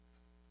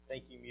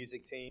Thank you,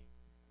 music team.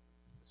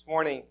 This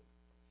morning,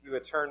 if you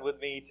would turn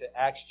with me to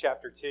Acts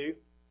chapter 2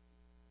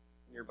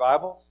 in your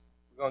Bibles.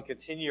 We're going to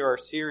continue our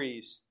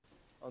series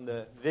on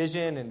the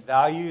vision and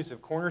values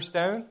of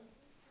Cornerstone.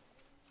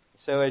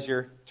 So as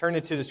you're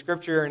turning to the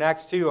scripture in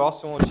Acts 2, I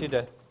also want you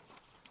to,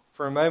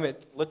 for a moment,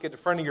 look at the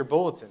front of your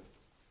bulletin.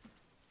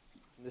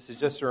 And this is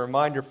just a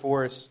reminder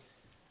for us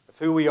of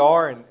who we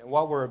are and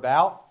what we're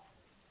about.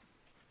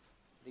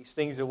 These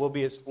things that we'll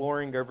be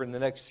exploring over in the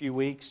next few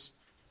weeks.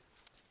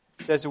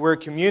 It says that we're a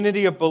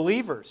community of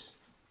believers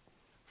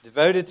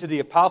devoted to the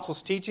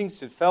apostles' teachings,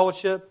 to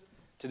fellowship,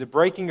 to the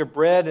breaking of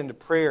bread, and to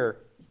prayer.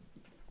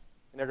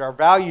 And that our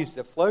values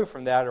that flow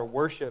from that are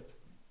worship,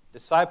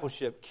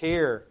 discipleship,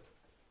 care,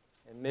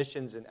 and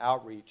missions and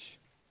outreach.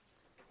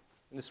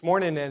 And this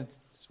morning, as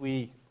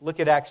we look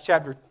at Acts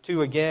chapter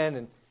 2 again,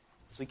 and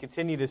as we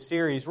continue this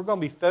series, we're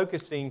going to be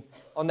focusing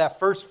on that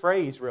first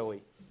phrase,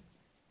 really.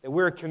 That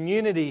we're a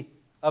community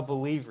of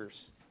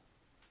believers,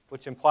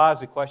 which implies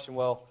the question,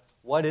 well,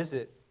 what is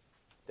it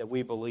that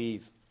we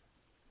believe?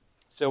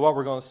 So what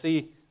we're going to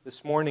see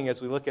this morning as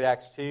we look at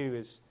Acts 2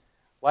 is,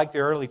 like the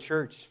early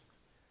church,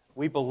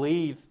 we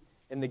believe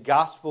in the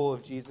gospel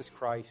of Jesus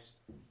Christ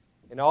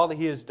and all that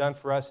He has done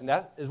for us, and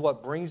that is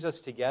what brings us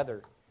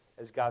together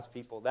as God's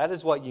people. That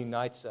is what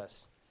unites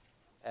us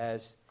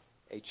as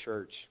a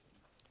church.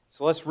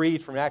 So let's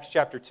read from Acts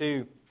chapter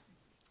 2.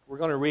 We're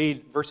going to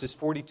read verses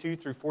 42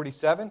 through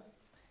 47.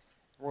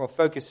 We're going to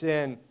focus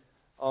in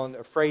on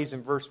a phrase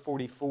in verse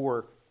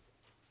 44.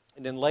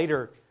 And then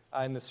later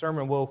in the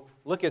sermon, we'll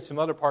look at some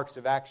other parts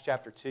of Acts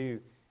chapter 2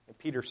 and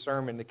Peter's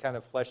sermon to kind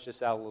of flesh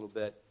this out a little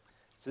bit.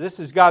 So this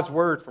is God's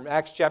word from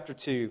Acts chapter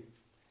 2,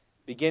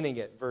 beginning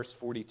at verse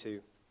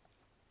 42.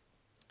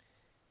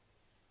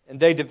 And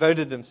they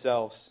devoted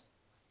themselves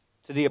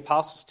to the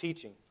apostles'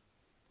 teaching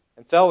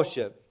and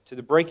fellowship, to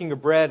the breaking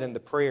of bread and the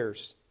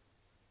prayers.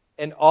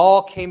 And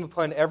all came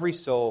upon every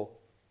soul,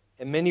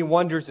 and many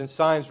wonders and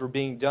signs were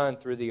being done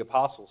through the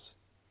apostles.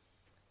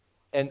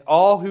 And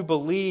all who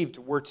believed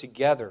were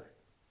together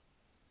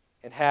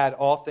and had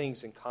all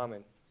things in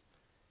common.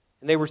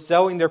 And they were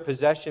selling their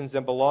possessions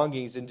and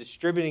belongings and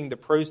distributing the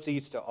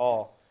proceeds to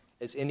all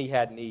as any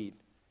had need.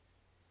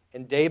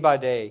 And day by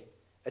day,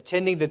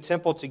 attending the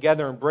temple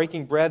together and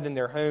breaking bread in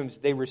their homes,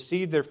 they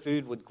received their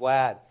food with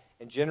glad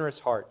and generous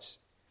hearts,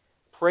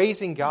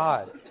 praising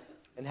God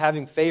and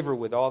having favor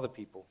with all the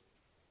people.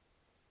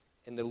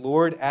 And the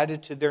Lord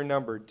added to their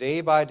number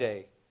day by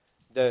day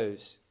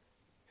those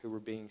who were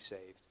being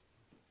saved.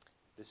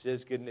 This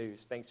is good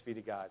news. Thanks be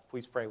to God.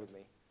 Please pray with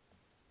me.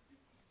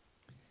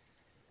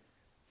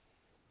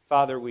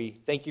 Father, we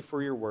thank you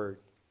for your word.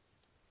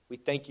 We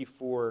thank you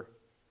for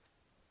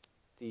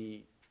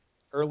the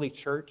early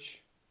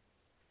church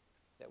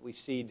that we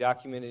see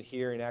documented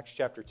here in Acts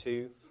chapter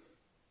 2.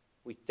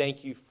 We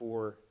thank you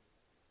for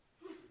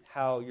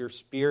how your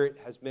Spirit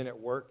has been at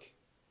work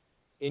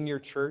in your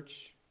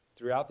church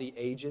throughout the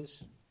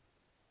ages,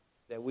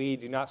 that we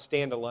do not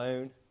stand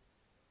alone,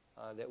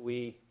 that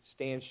we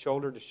stand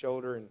shoulder to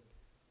shoulder and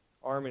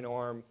arm in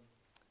arm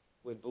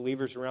with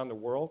believers around the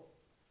world,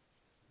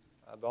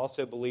 but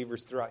also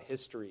believers throughout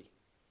history.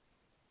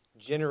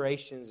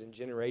 Generations and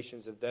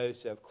generations of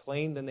those who have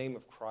claimed the name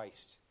of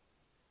Christ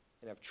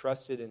and have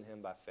trusted in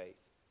Him by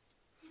faith.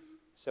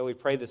 So we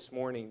pray this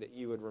morning that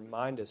you would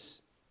remind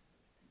us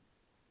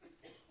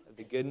of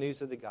the good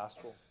news of the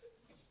gospel,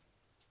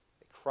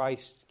 that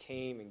Christ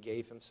came and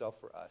gave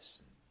Himself for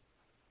us,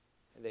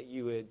 and that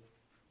you would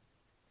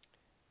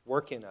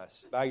work in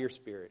us by your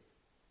Spirit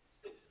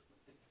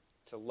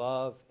to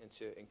love and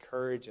to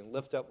encourage and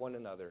lift up one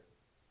another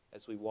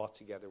as we walk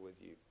together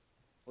with you.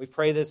 We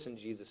pray this in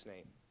Jesus'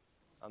 name.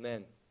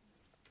 Amen.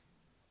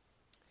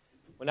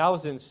 When I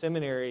was in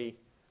seminary,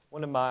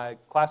 one of my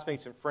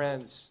classmates and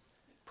friends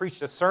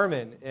preached a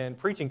sermon in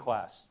preaching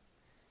class.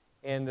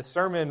 And the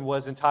sermon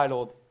was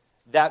entitled,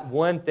 That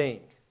One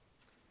Thing.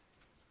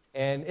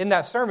 And in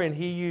that sermon,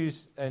 he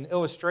used an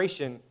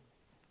illustration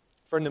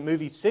from the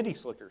movie City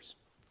Slickers,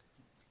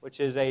 which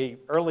is a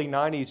early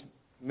 90s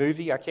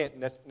movie. I can't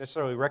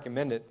necessarily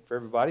recommend it for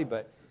everybody,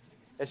 but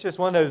it's just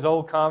one of those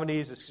old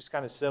comedies. It's just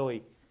kind of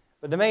silly.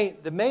 But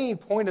the main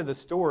point of the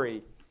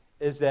story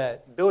is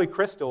that Billy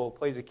Crystal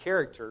plays a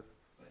character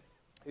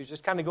who's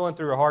just kind of going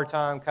through a hard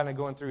time, kind of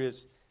going through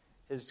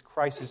his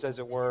crisis, as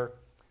it were.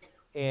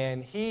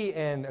 And he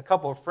and a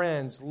couple of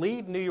friends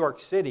leave New York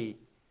City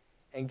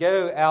and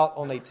go out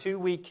on a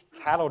 2-week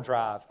cattle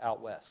drive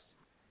out west.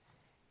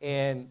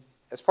 And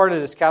as part of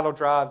this cattle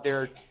drive,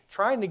 they're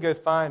trying to go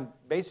find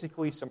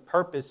basically some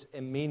purpose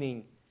and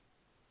meaning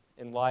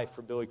in life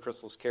for Billy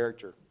Crystal's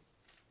character.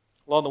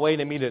 Along the way,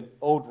 they meet an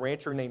old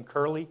rancher named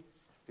Curly,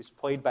 who's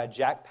played by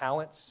Jack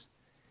Palance.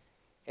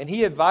 And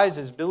he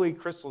advises Billy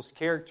Crystal's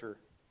character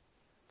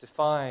to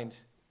find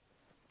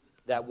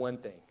that one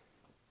thing,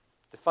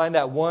 to find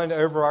that one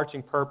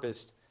overarching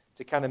purpose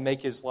to kind of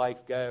make his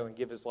life go and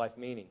give his life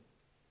meaning.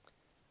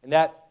 And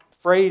that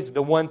phrase,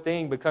 the one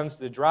thing, becomes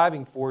the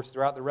driving force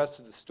throughout the rest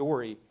of the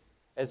story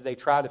as they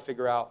try to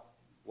figure out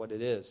what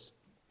it is.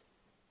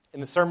 In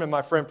the sermon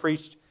my friend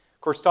preached,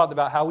 of course, talked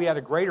about how we had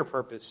a greater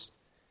purpose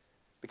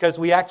because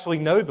we actually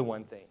know the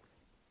one thing,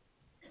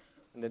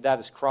 and that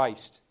is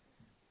Christ.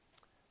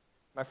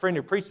 My friend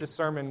who preached this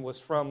sermon was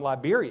from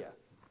Liberia,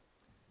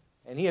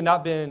 and he had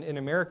not been in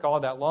America all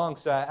that long,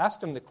 so I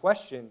asked him the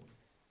question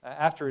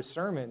after his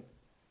sermon.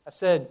 I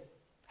said,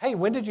 "Hey,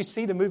 when did you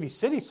see the movie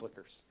City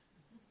Slickers?"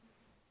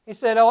 He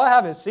said, "Oh, I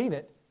haven't seen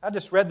it. I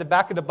just read the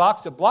back of the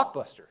box at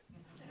Blockbuster."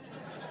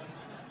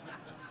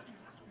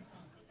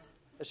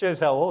 That shows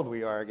how old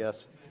we are, I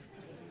guess.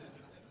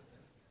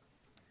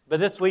 But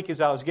this week,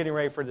 as I was getting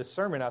ready for this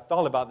sermon, I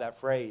thought about that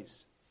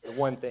phrase, the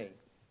one thing.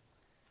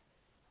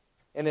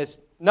 And it's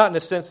not in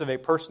the sense of a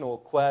personal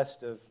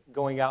quest of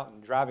going out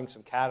and driving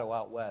some cattle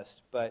out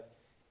west, but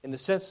in the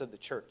sense of the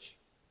church.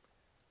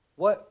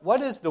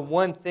 What is the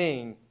one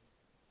thing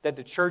that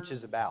the church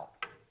is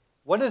about?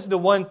 What is the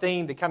one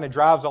thing that kind of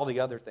drives all the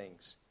other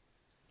things?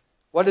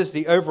 What is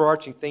the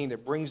overarching thing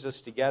that brings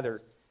us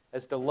together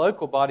as the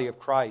local body of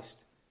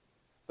Christ,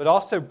 but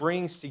also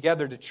brings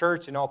together the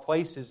church in all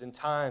places and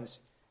times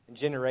and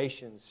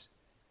generations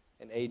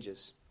and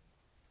ages?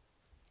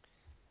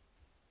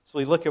 So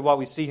we look at what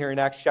we see here in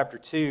Acts chapter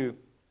 2.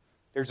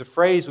 There's a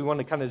phrase we want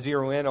to kind of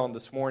zero in on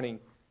this morning.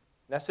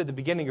 And that's at the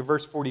beginning of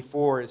verse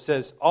 44. It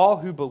says, "All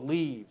who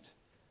believed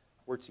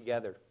were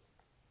together."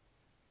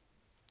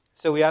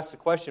 So we ask the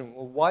question,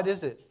 well, what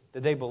is it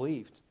that they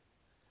believed?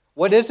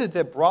 What is it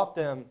that brought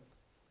them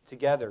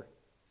together?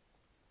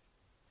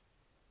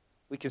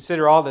 We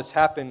consider all this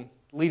happened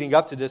leading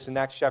up to this in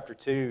Acts chapter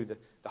 2.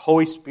 The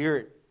Holy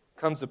Spirit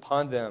comes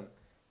upon them.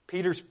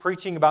 Peter's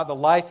preaching about the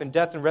life and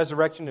death and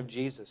resurrection of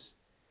Jesus.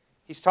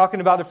 He's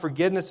talking about the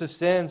forgiveness of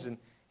sins, and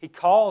he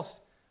calls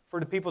for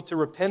the people to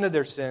repent of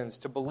their sins,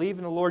 to believe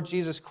in the Lord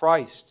Jesus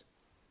Christ.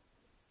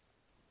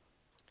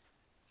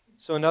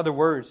 So in other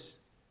words,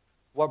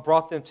 what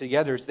brought them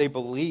together is they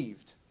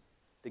believed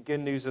the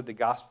good news of the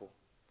gospel.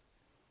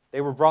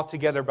 They were brought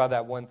together by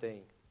that one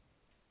thing.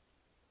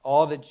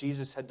 All that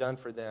Jesus had done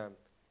for them,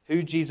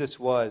 who Jesus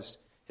was,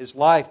 his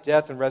life,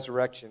 death, and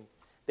resurrection.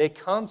 They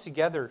come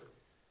together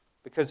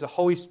because the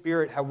Holy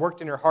Spirit had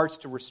worked in their hearts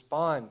to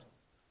respond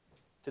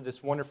to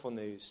this wonderful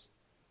news.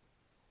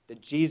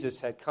 That Jesus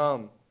had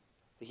come,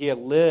 that he had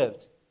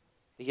lived,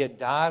 that he had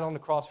died on the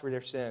cross for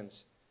their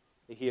sins,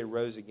 that he had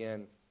rose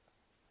again.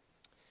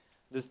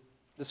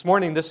 This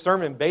morning, this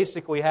sermon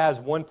basically has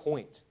one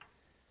point.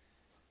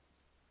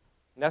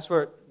 And that's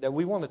that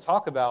we want to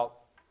talk about.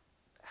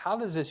 How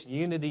does this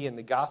unity in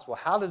the gospel,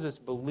 how does this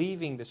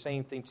believing the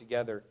same thing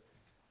together,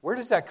 where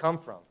does that come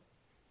from?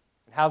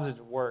 And how does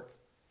it work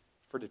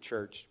for the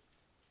church?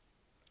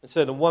 And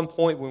so the one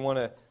point we want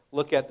to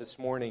look at this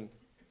morning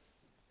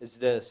is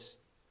this.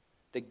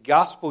 The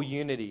gospel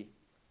unity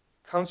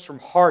comes from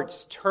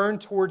hearts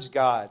turned towards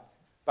God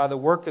by the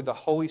work of the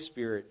Holy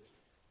Spirit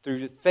through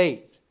the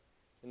faith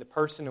in the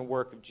person and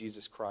work of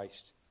Jesus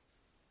Christ.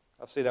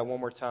 I'll say that one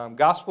more time.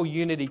 Gospel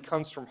unity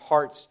comes from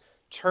hearts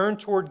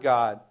turned toward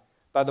God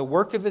by the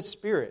work of His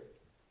Spirit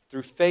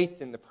through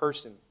faith in the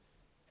person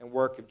and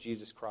work of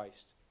Jesus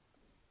Christ.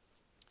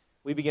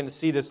 We begin to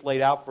see this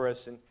laid out for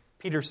us in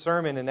Peter's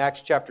sermon in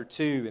Acts chapter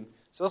 2. And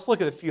so let's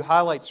look at a few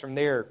highlights from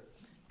there.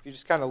 If you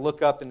just kind of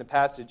look up in the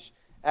passage,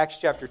 Acts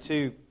chapter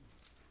 2,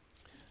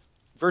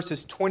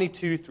 verses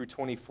 22 through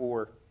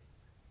 24.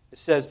 It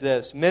says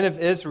this, "Men of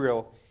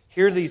Israel,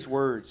 hear these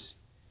words.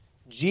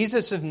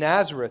 Jesus of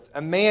Nazareth,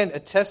 a man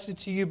attested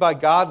to you by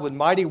God with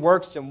mighty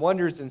works and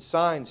wonders and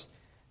signs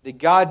that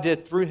God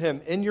did through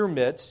him in your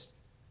midst."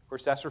 Of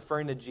course, that's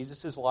referring to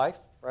Jesus' life,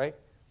 right?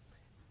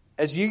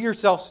 "As you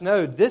yourselves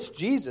know, this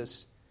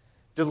Jesus,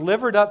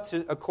 delivered up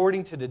to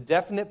according to the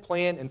definite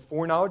plan and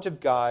foreknowledge of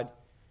God,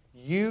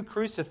 you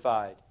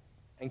crucified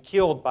and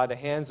killed by the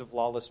hands of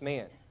lawless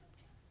man."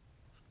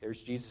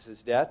 There's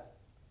Jesus' death.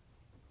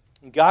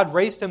 "And God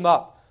raised him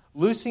up,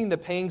 loosing the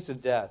pangs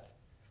of death,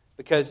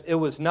 because it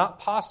was not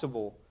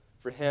possible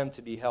for him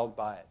to be held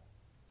by it."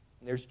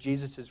 And there's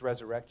Jesus'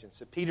 resurrection.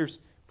 So Peter's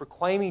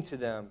proclaiming to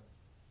them,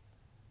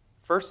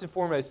 first and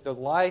foremost, the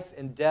life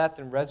and death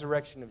and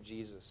resurrection of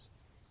Jesus.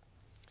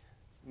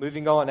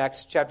 Moving on,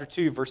 Acts chapter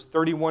 2, verse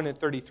 31 and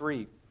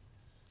 33.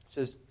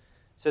 Says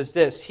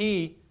this,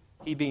 he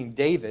being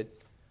David,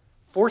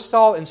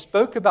 foresaw and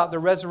spoke about the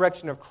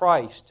resurrection of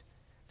Christ,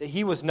 that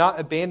he was not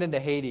abandoned to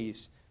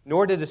Hades,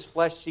 nor did his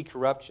flesh see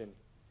corruption.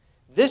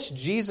 This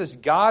Jesus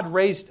God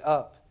raised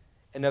up,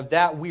 and of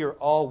that we are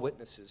all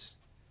witnesses.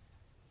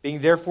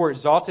 Being therefore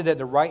exalted at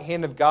the right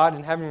hand of God,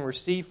 and having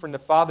received from the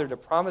Father the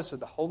promise of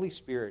the Holy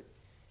Spirit,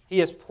 he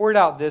has poured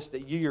out this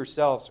that you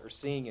yourselves are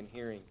seeing and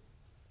hearing.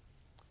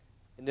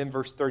 And then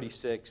verse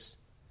 36.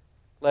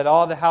 "Let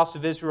all the house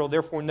of Israel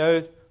therefore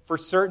know for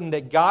certain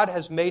that God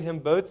has made him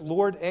both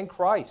Lord and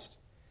Christ,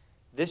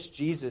 this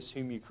Jesus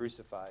whom you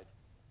crucified."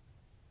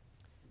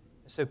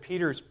 And so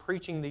Peter is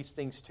preaching these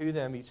things to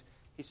them. He's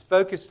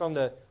focused on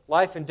the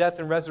life and death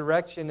and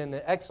resurrection and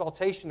the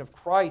exaltation of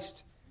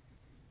Christ.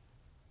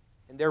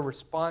 And their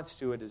response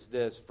to it is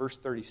this, verse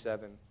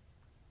 37.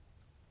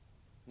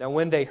 "Now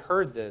when they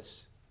heard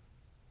this,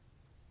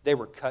 they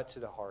were cut to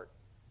the heart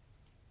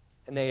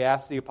and they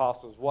asked the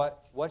apostles,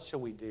 what shall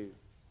we do?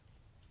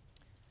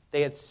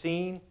 They had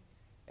seen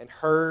and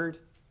heard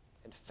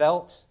and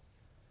felt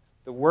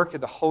the work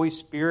of the Holy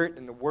Spirit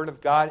and the Word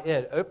of God. It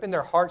had opened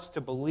their hearts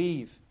to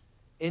believe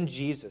in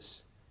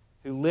Jesus,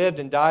 who lived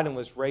and died and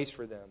was raised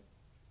for them.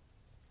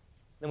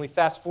 Then we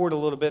fast forward a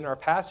little bit in our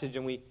passage,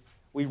 and we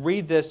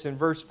read this in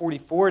verse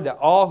 44, that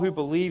all who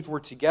believed were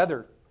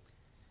together.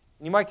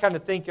 And you might kind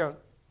of think, kind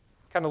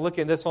of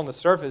looking at this on the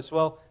surface,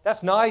 well,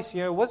 that's nice.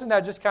 Wasn't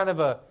that just kind of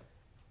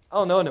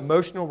an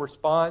emotional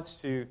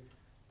response to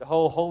the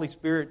whole Holy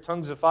Spirit,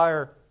 Tongues of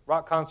Fire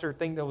rock concert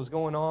thing that was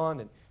going on,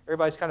 and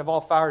everybody's kind of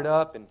all fired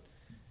up, and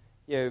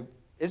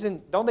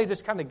don't they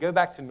just kind of go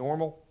back to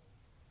normal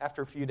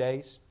after a few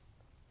days?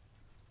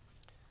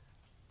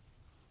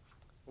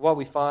 What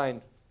we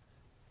find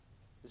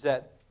is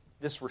that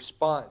this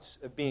response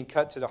of being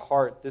cut to the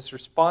heart, this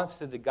response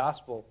to the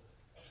gospel,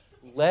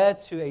 led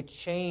to a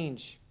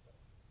change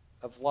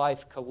of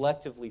life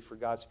collectively for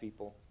God's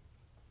people.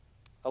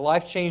 A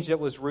life change that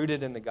was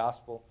rooted in the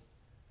gospel.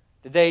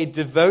 That they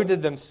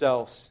devoted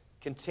themselves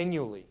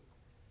continually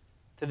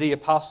to the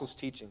apostles'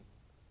 teaching,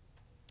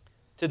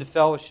 to the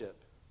fellowship,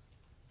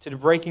 to the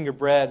breaking of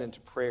bread, and to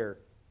prayer.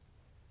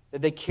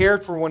 That they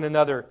cared for one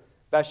another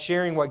by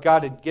sharing what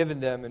God had given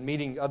them and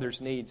meeting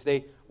others' needs.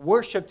 They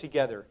worshiped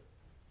together,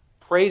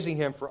 praising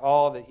Him for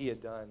all that He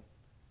had done.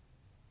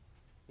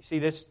 You see,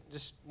 this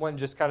just wasn't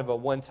just kind of a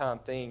one-time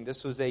thing.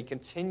 This was a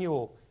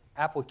continual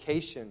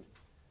application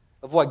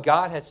of what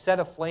God had set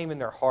aflame in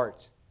their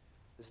hearts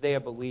as they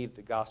had believed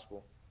the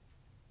gospel.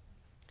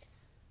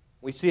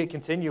 We see it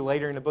continue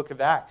later in the book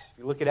of Acts. If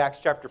you look at Acts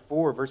chapter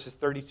 4, verses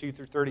 32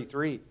 through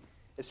 33,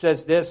 it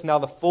says this, "Now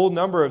the full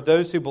number of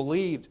those who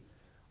believed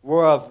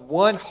were of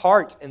one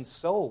heart and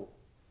soul.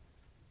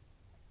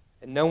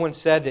 And no one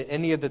said that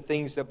any of the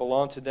things that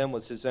belonged to them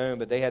was his own,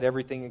 but they had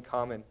everything in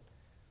common.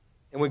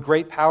 And with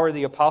great power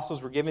the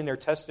apostles were giving their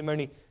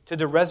testimony to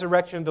the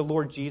resurrection of the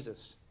Lord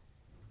Jesus.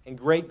 And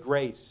great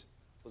grace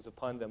was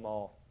upon them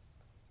all."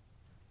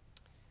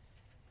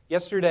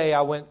 Yesterday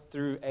I went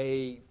through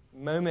a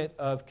moment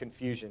of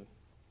confusion.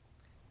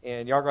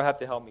 And y'all are going to have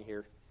to help me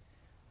here.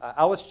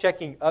 I was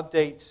checking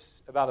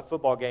updates about a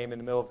football game in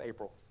the middle of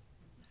April.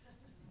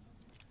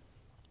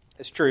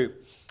 It's true.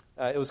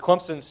 It was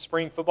Clemson's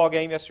spring football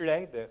game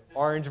yesterday, the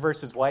orange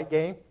versus white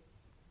game.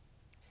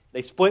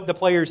 They split the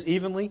players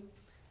evenly,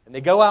 and they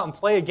go out and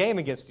play a game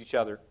against each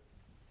other.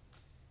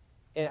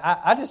 And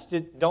I just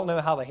don't know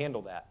how to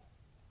handle that.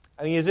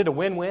 I mean, is it a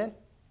win-win?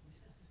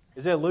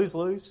 Is it a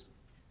lose-lose?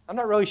 I'm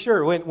not really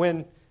sure.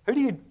 Who do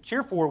you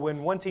cheer for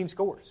when one team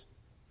scores?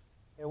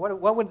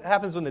 What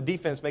happens when the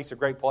defense makes a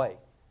great play?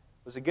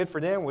 Was it good for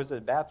them? Was it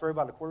a bad throw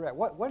by the quarterback?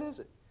 What is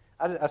it?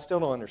 I still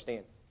don't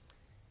understand.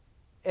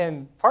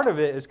 And part of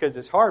it is because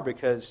it's hard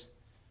because,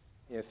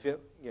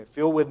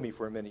 feel with me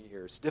for a minute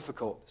here. It's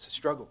difficult. It's a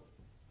struggle.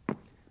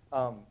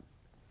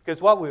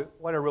 Because what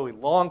I really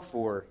long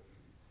for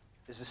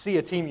is to see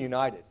a team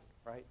united,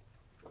 right?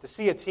 To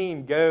see a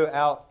team go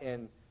out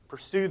and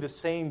pursue the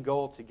same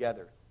goal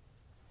together.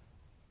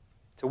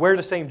 To wear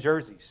the same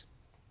jerseys.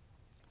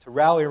 To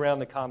rally around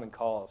the common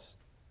cause.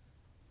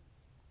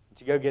 And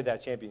to go get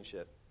that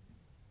championship.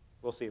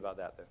 We'll see about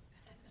that, though.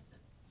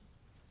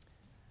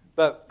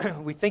 But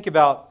we think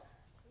about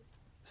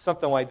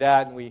something like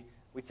that, and we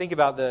think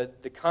about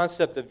the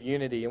concept of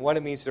unity and what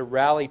it means to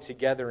rally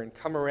together and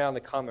come around a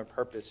common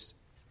purpose.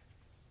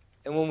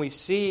 And when we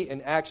see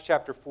in Acts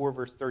chapter 4,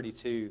 verse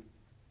 32,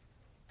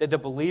 that the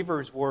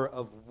believers were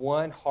of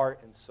one heart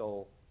and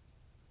soul,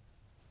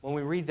 when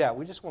we read that,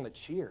 we just want to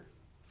cheer.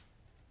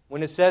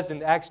 When it says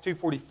in Acts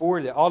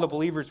 2:44 that all the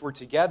believers were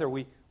together,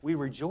 we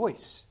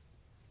rejoice.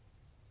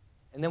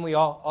 And then we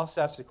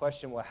also ask the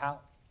question, well,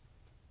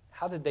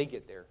 how did they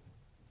get there?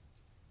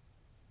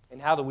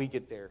 And how do we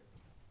get there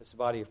as the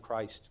body of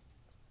Christ?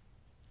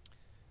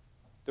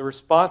 The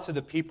response of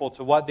the people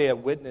to what they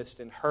had witnessed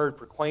and heard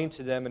proclaimed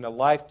to them in the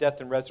life,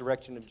 death, and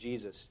resurrection of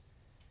Jesus,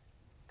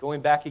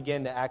 going back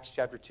again to Acts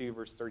chapter 2,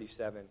 verse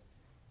 37,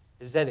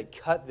 is that it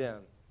cut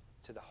them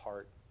to the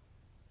heart.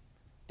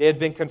 They had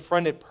been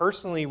confronted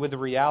personally with the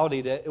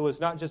reality that it was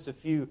not just a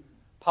few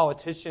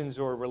politicians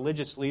or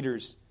religious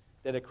leaders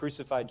that had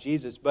crucified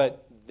Jesus,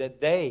 but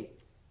that they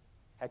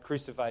had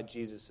crucified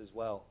Jesus as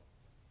well.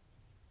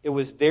 It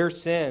was their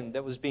sin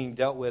that was being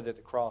dealt with at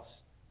the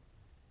cross.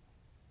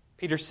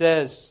 Peter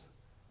says,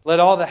 "Let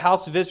all the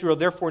house of Israel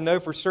therefore know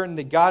for certain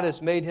that God has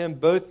made him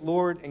both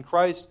Lord and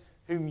Christ,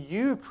 whom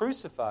you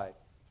crucified."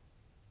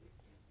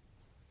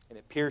 And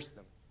it pierced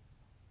them.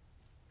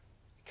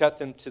 It cut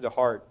them to the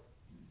heart.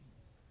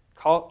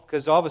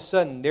 Because all of a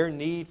sudden, their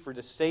need for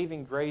the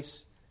saving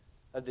grace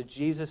of the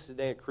Jesus that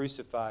they had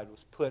crucified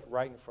was put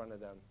right in front of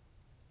them.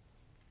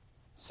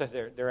 So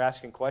they're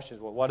asking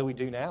questions. Well, what do we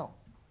do now?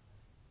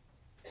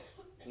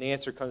 And the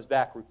answer comes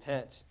back,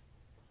 repent.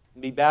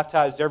 And be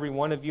baptized, every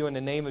one of you, in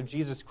the name of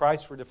Jesus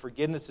Christ for the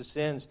forgiveness of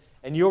sins.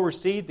 And you'll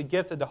receive the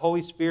gift of the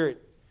Holy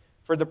Spirit.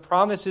 For the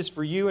promise is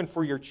for you and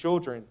for your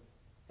children,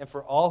 and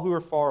for all who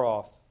are far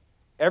off,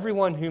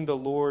 everyone whom the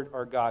Lord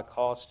our God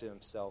calls to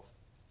himself.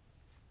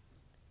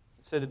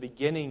 So the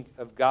beginning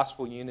of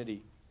gospel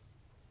unity,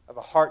 of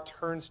a heart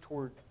turned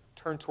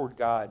toward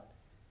God,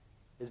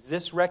 is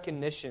this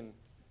recognition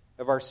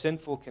of our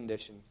sinful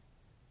condition,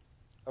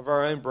 of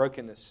our own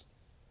brokenness,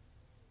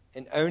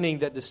 and owning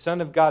that the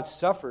Son of God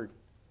suffered,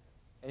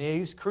 and He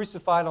was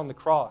crucified on the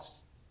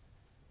cross,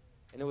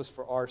 and it was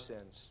for our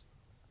sins.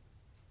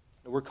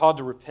 And we're called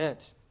to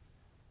repent.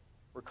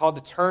 We're called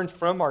to turn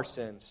from our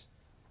sins,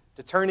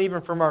 to turn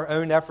even from our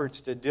own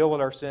efforts to deal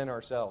with our sin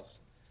ourselves,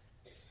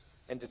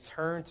 and to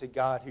turn to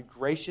God who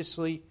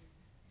graciously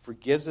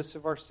forgives us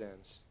of our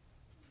sins,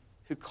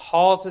 who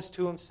calls us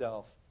to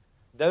Himself,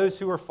 those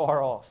who are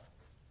far off,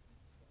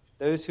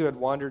 those who had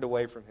wandered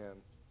away from Him.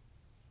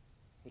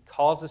 He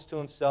calls us to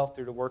Himself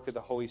through the work of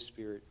the Holy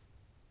Spirit,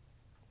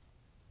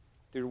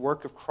 through the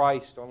work of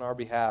Christ on our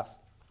behalf.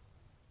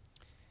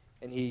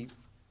 And He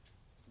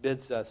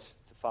bids us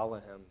to follow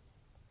Him.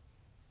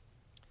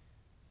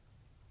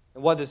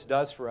 And what this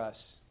does for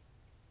us,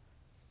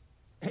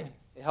 it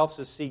helps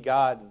us see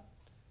God, and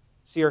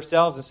see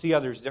ourselves and see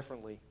others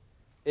differently.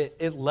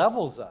 It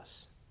levels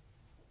us.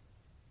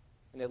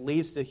 And it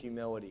leads to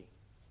humility.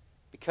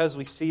 Because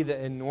we see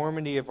the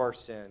enormity of our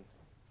sin.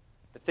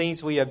 The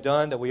things we have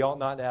done that we ought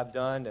not to have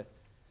done. The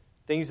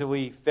things that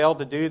we failed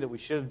to do that we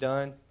should have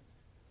done.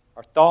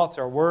 Our thoughts,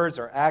 our words,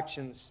 our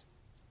actions.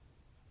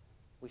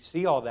 We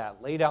see all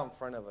that laid out in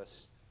front of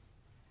us.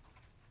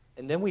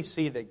 And then we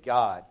see that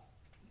God,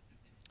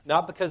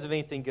 not because of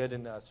anything good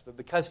in us, but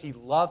because He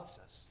loves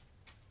us,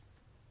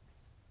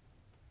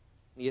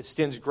 He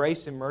extends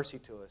grace and mercy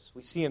to us.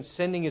 We see Him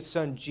sending His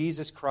Son,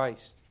 Jesus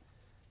Christ,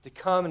 to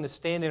come and to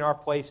stand in our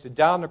place, to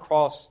die on the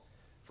cross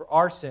for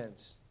our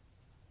sins,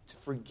 to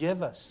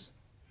forgive us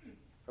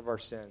of our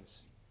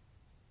sins,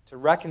 to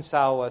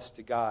reconcile us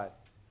to God.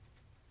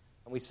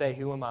 And we say,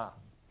 who am I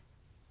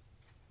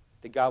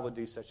that God would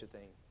do such a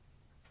thing?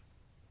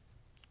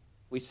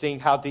 We sing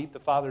how deep the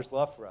Father's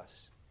love for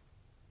us,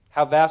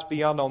 how vast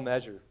beyond all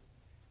measure,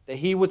 that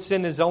He would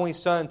send His only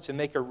Son to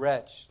make a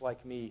wretch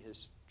like me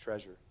His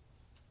treasure.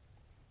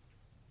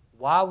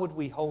 Why would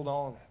we hold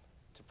on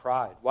to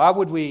pride? Why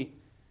would we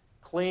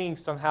cling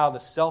somehow to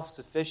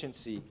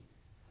self-sufficiency?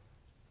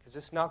 Because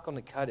it's not going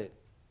to cut it.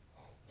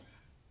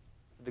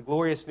 The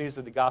glorious news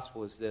of the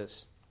gospel is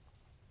this: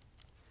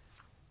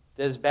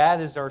 that as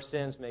bad as our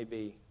sins may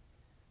be,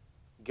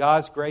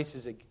 God's grace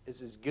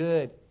is as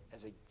good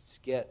as it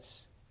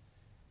gets.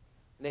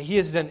 And that He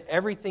has done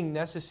everything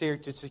necessary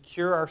to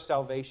secure our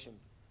salvation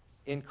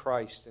in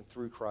Christ and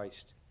through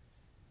Christ.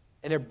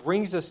 And it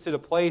brings us to the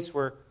place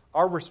where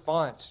our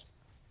response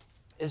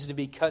is to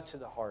be cut to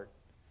the heart,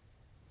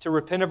 to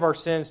repent of our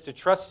sins, to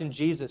trust in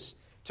Jesus,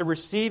 to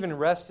receive and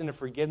rest in the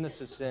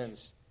forgiveness of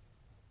sins,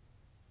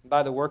 and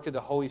by the work of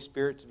the Holy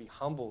Spirit to be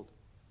humbled,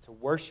 to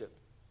worship,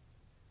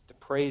 to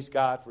praise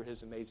God for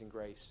His amazing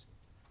grace.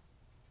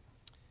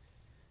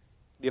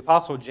 The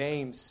Apostle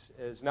James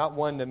is not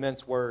one to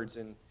mince words,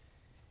 and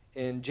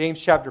in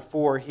James chapter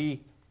 4,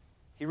 he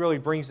really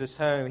brings this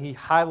home. He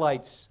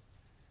highlights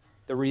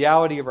the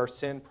reality of our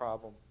sin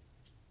problem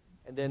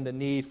and then the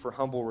need for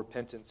humble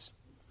repentance.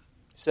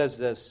 It says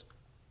this: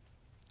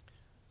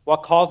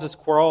 what causes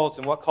quarrels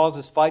and what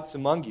causes fights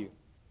among you?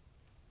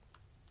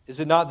 Is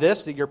it not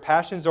this, that your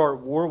passions are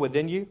at war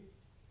within you?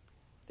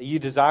 That you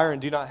desire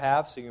and do not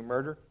have, so you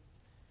murder?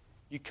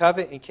 You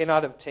covet and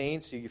cannot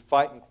obtain, so you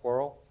fight and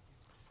quarrel?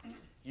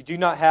 You do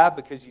not have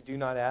because you do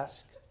not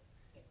ask?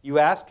 You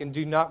ask and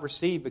do not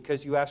receive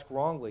because you ask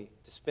wrongly,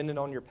 to spend it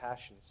on your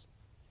passions.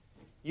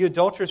 You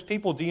adulterous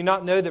people, do you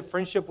not know that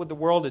friendship with the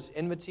world is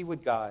enmity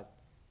with God?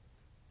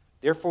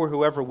 Therefore,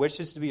 whoever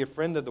wishes to be a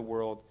friend of the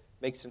world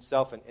makes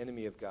himself an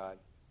enemy of God.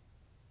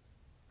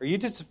 Do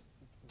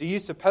you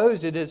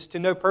suppose it is to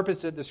no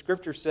purpose that the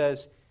Scripture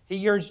says, He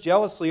yearns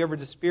jealously over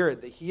the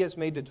Spirit that He has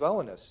made to dwell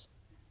in us?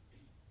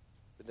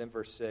 But then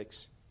verse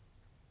 6,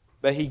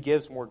 but He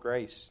gives more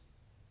grace.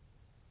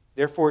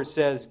 Therefore it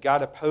says,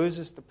 God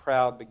opposes the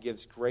proud but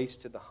gives grace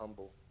to the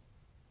humble.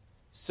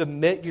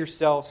 Submit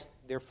yourselves,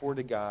 therefore,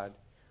 to God.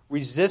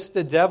 Resist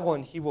the devil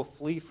and he will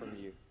flee from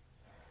you.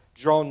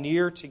 Draw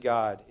near to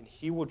God and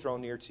He will draw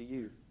near to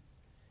you.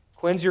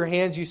 Cleanse your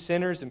hands, you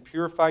sinners, and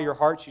purify your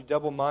hearts, you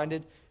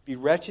double-minded. Be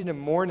wretched and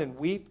mourn and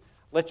weep.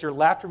 Let your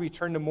laughter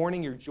return to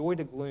mourning, your joy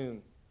to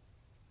gloom.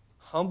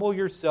 Humble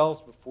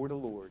yourselves before the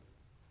Lord,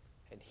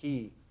 and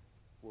He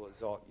will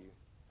exalt you.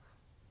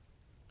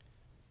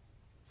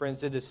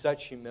 Friends, it is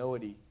such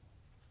humility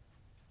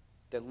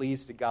that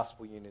leads to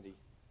gospel unity.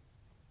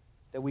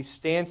 That we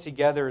stand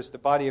together as the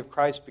body of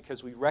Christ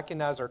because we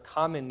recognize our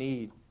common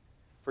need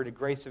for the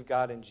grace of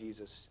God in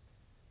Jesus.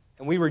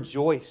 And we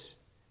rejoice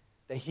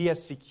that He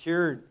has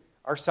secured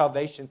our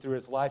salvation through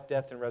His life,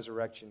 death, and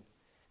resurrection.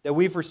 That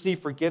we've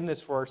received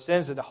forgiveness for our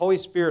sins, that the Holy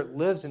Spirit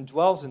lives and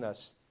dwells in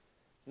us,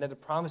 and that the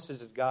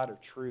promises of God are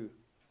true.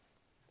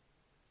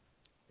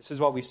 This is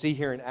what we see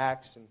here in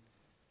Acts, and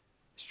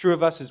it's true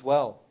of us as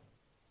well.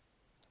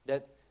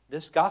 That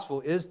this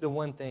gospel is the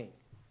one thing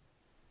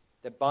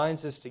that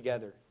binds us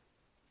together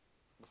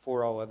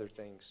before all other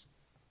things.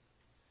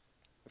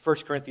 In 1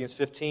 Corinthians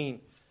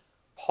 15,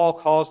 Paul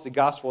calls the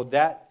gospel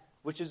that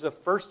which is of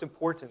first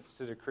importance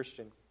to the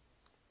Christian.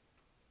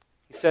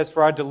 He says,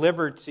 "For I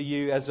delivered to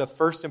you as of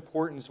first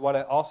importance what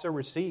I also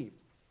received,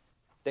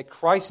 that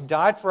Christ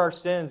died for our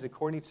sins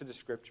according to the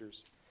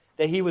Scriptures,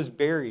 that He was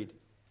buried,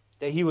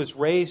 that He was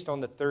raised on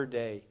the third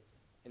day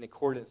in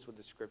accordance with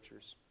the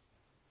Scriptures."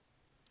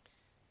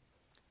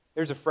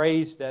 There's a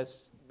phrase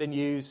that's been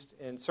used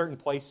in certain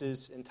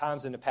places in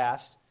times in the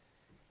past,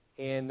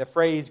 and the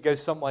phrase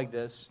goes something like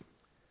this: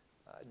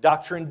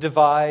 doctrine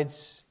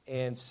divides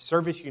and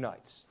service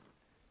unites.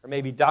 Or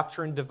maybe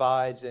doctrine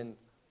divides and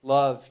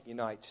love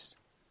unites.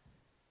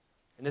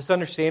 And it's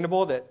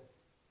understandable that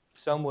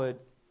some would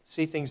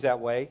see things that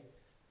way.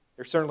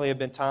 There certainly have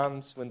been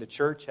times when the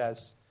church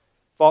has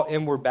fought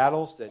inward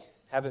battles that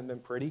haven't been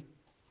pretty.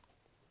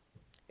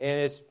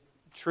 And it's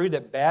true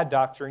that bad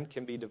doctrine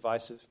can be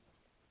divisive.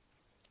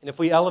 And if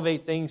we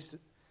elevate things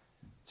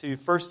to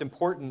first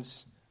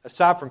importance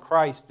aside from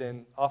Christ,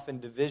 then often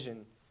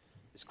division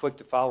is quick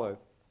to follow.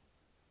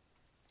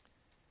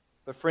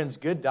 But friends,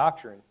 good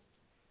doctrine,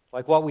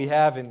 like what we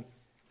have in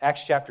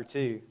Acts chapter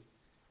 2,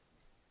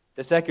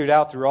 that's echoed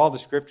out through all the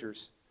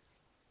Scriptures,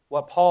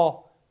 what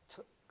Paul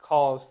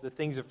calls the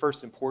things of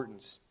first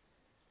importance,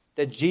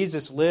 that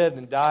Jesus lived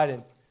and died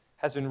and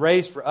has been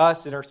raised for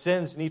us, that our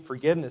sins need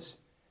forgiveness,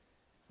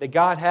 that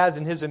God has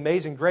in His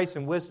amazing grace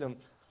and wisdom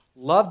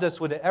loved us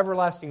with an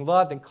everlasting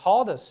love and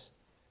called us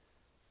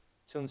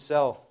to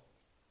Himself,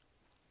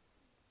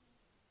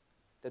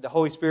 that the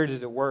Holy Spirit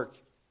is at work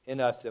in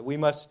us, that we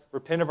must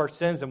repent of our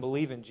sins and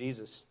believe in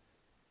Jesus.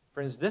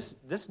 Friends,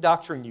 this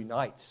doctrine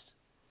unites.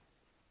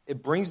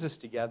 It brings us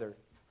together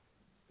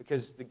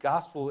because the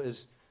gospel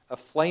is a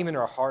flame in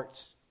our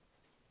hearts.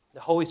 The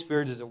Holy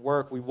Spirit is at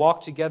work. We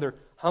walk together,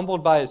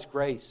 humbled by His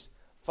grace,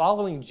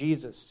 following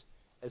Jesus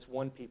as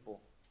one people.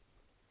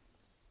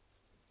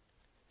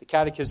 The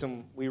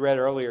catechism we read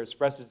earlier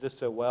expresses this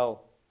so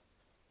well.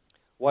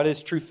 What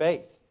is true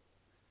faith?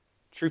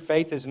 True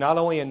faith is not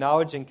only a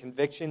knowledge and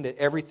conviction that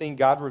everything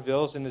God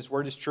reveals in His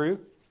Word is true,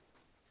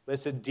 but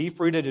it's a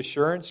deep-rooted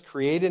assurance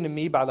created in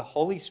me by the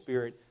Holy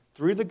Spirit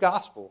through the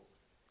gospel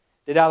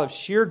that out of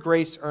sheer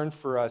grace earned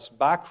for us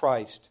by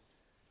Christ,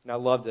 and I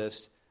love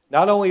this,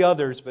 not only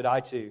others, but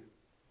I too.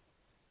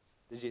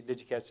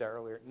 Did you catch that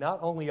earlier? Not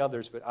only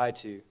others, but I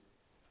too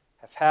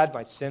have had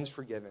my sins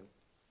forgiven,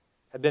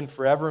 have been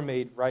forever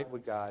made right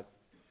with God,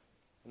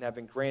 and have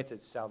been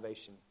granted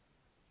salvation.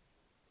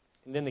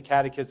 And then the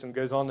Catechism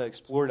goes on to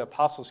explore the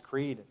Apostles'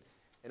 Creed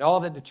and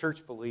all that the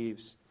church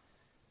believes.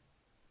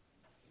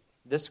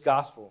 This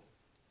gospel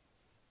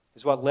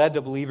is what led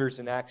the believers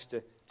in Acts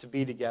to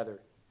be together,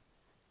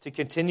 to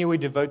continually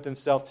devote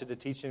themselves to the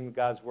teaching of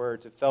God's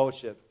Word, to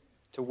fellowship,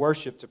 to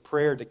worship, to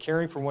prayer, to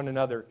caring for one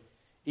another,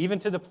 even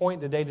to the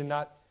point that they did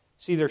not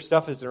see their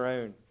stuff as their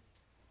own,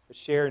 but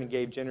shared and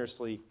gave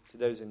generously to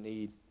those in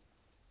need.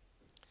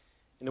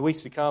 In the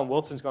weeks to come,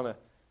 Wilson's going to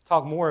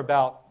talk more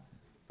about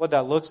what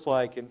that looks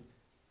like, and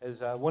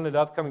as one of the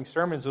upcoming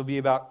sermons will be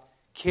about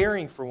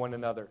caring for one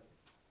another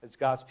as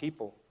God's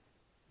people.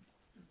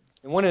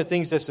 And one of the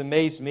things that's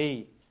amazed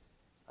me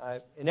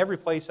in every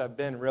place I've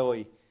been,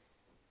 really,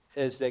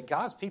 is that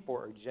God's people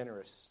are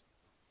generous.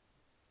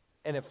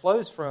 And it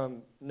flows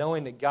from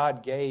knowing that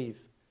God gave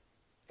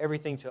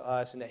everything to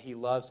us and that He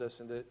loves us.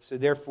 And so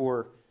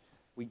therefore,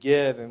 we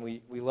give and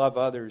we love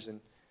others. And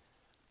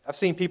I've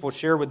seen people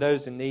share with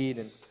those in need.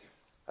 And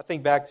I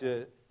think back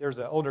to, there was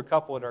an older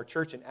couple at our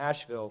church in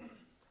Asheville.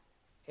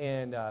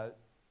 And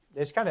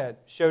they just kind of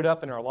showed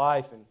up in our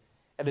life. And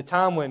at a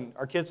time when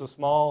our kids were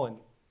small and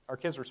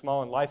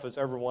life was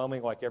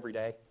overwhelming like every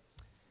day.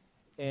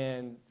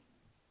 And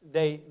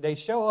they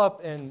show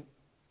up and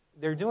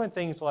they're doing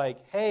things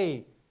like,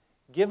 hey,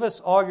 give us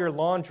all your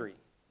laundry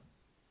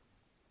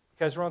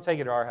because we're going to take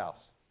it to our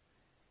house.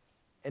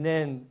 And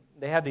then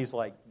they had these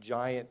like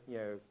giant,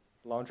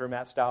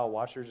 laundromat style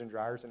washers and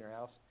dryers in their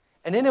house.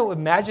 And then it would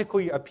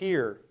magically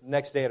appear the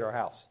next day at our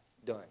house.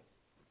 Done.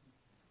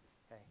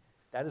 Okay.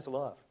 That is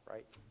love,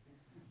 right?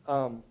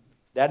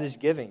 That is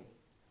giving.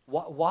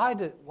 Why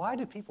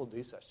do people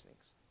do such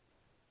things?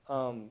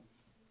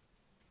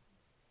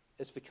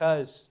 It's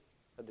because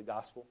of the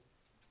gospel.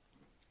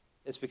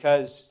 It's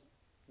because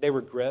they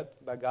were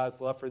gripped by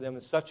God's love for them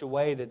in such a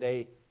way that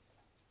they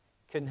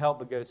couldn't help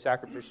but go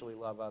sacrificially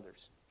love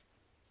others.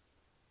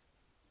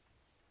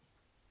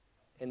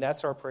 And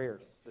that's our prayer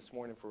this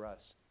morning for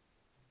us,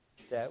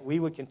 that we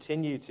would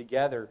continue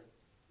together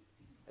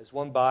as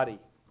one body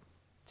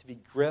to be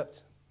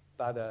gripped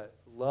by the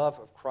love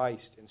of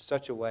Christ in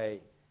such a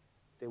way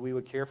that we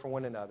would care for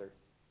one another,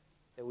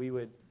 that we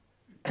would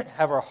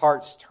have our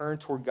hearts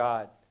turned toward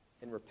God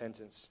in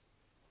repentance,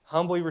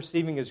 humbly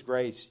receiving His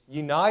grace,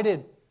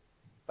 united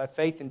by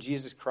faith in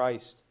Jesus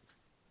Christ,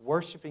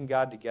 worshiping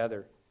God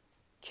together,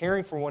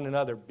 caring for one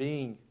another,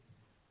 being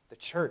the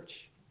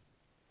church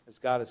as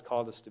God has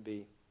called us to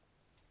be.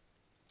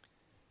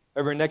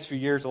 Over the next few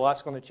years, a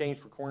lot's going to change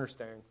for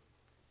Cornerstone.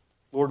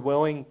 Lord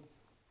willing,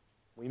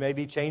 we may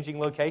be changing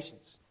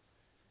locations.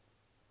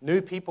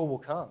 New people will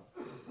come.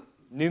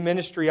 New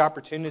ministry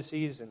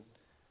opportunities and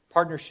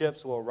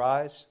partnerships will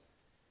arise.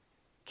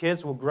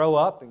 kids will grow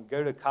up and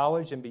go to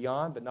college and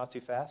beyond, but not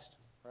too fast,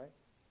 right?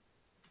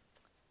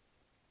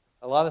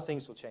 A lot of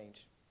things will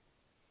change.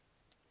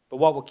 But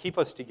what will keep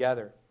us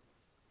together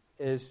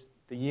is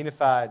the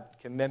unified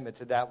commitment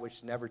to that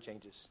which never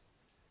changes.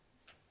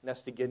 And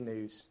that's the good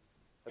news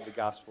of the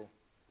gospel.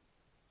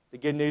 The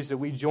good news that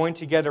we join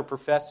together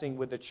professing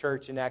with the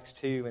church in Acts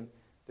 2 and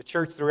the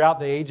church throughout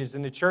the ages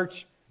and the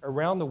church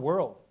around the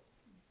world.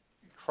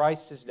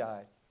 Christ has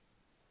died.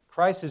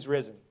 Christ has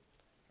risen.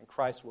 And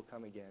Christ will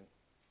come again.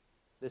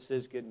 This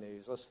is good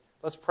news.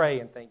 Let's pray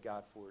and thank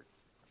God for it.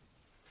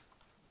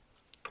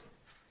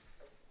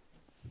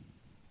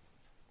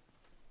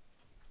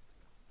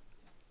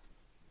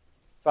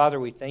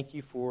 Father, we thank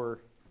you for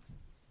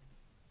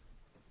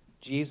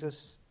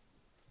Jesus,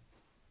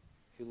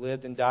 who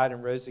lived and died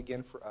and rose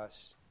again for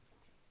us.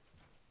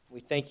 We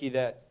thank you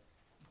that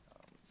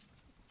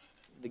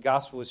the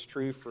gospel is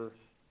true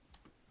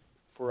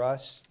for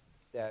us,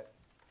 that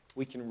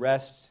we can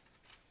rest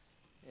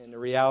in the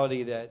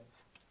reality that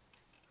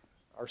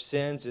our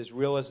sins, as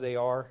real as they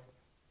are,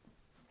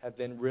 have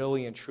been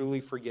really and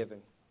truly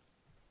forgiven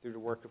through the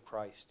work of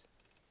Christ.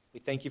 We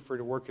thank you for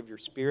the work of your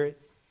Spirit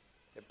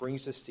that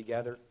brings us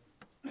together,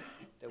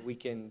 that we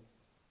can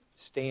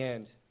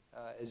stand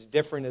as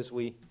different as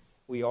we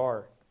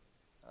are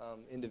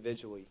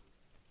individually,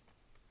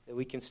 that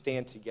we can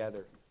stand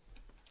together,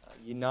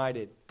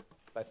 united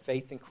by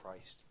faith in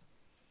Christ.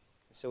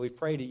 And so we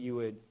pray that you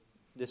would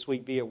this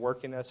week be at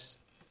work in us,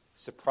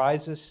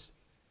 surprise us,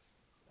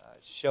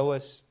 show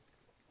us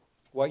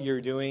what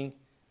you're doing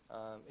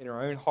in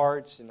our own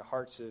hearts, in the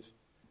hearts of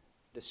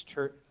this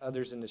church,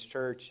 others in this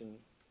church, and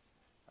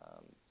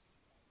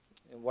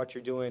what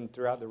you're doing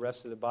throughout the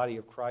rest of the body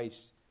of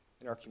Christ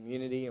in our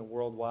community and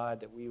worldwide,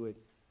 that we would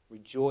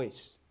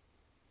rejoice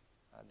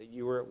that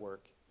you are at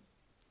work.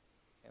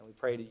 And we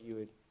pray that you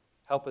would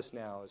help us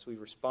now as we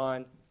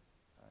respond,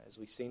 as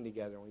we sing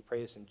together. And we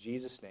pray this in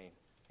Jesus' name.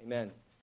 Amen.